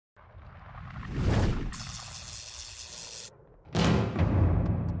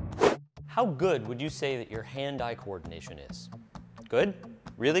How good would you say that your hand-eye coordination is? Good?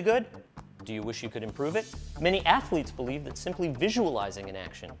 Really good? Do you wish you could improve it? Many athletes believe that simply visualizing an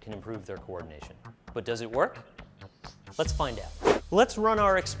action can improve their coordination. But does it work? Let's find out. Let's run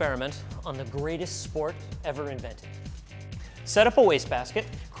our experiment on the greatest sport ever invented. Set up a wastebasket,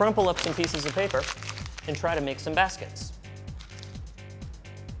 crumple up some pieces of paper, and try to make some baskets.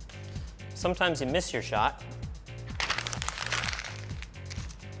 Sometimes you miss your shot.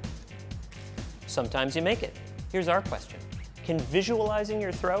 Sometimes you make it. Here's our question. Can visualizing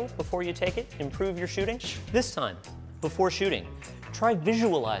your throw before you take it improve your shooting? This time, before shooting, try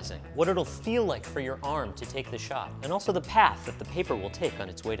visualizing what it'll feel like for your arm to take the shot, and also the path that the paper will take on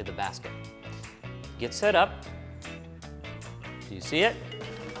its way to the basket. Get set up. Do you see it?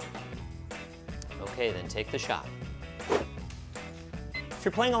 Okay, then take the shot. If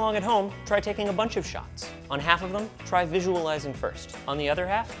you're playing along at home, try taking a bunch of shots. On half of them, try visualizing first. On the other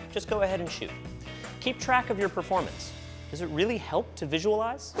half, just go ahead and shoot. Keep track of your performance. Does it really help to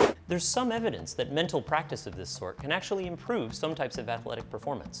visualize? There's some evidence that mental practice of this sort can actually improve some types of athletic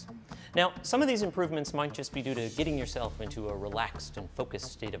performance. Now, some of these improvements might just be due to getting yourself into a relaxed and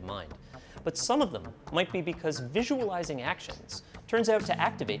focused state of mind. But some of them might be because visualizing actions turns out to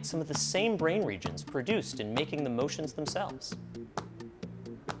activate some of the same brain regions produced in making the motions themselves.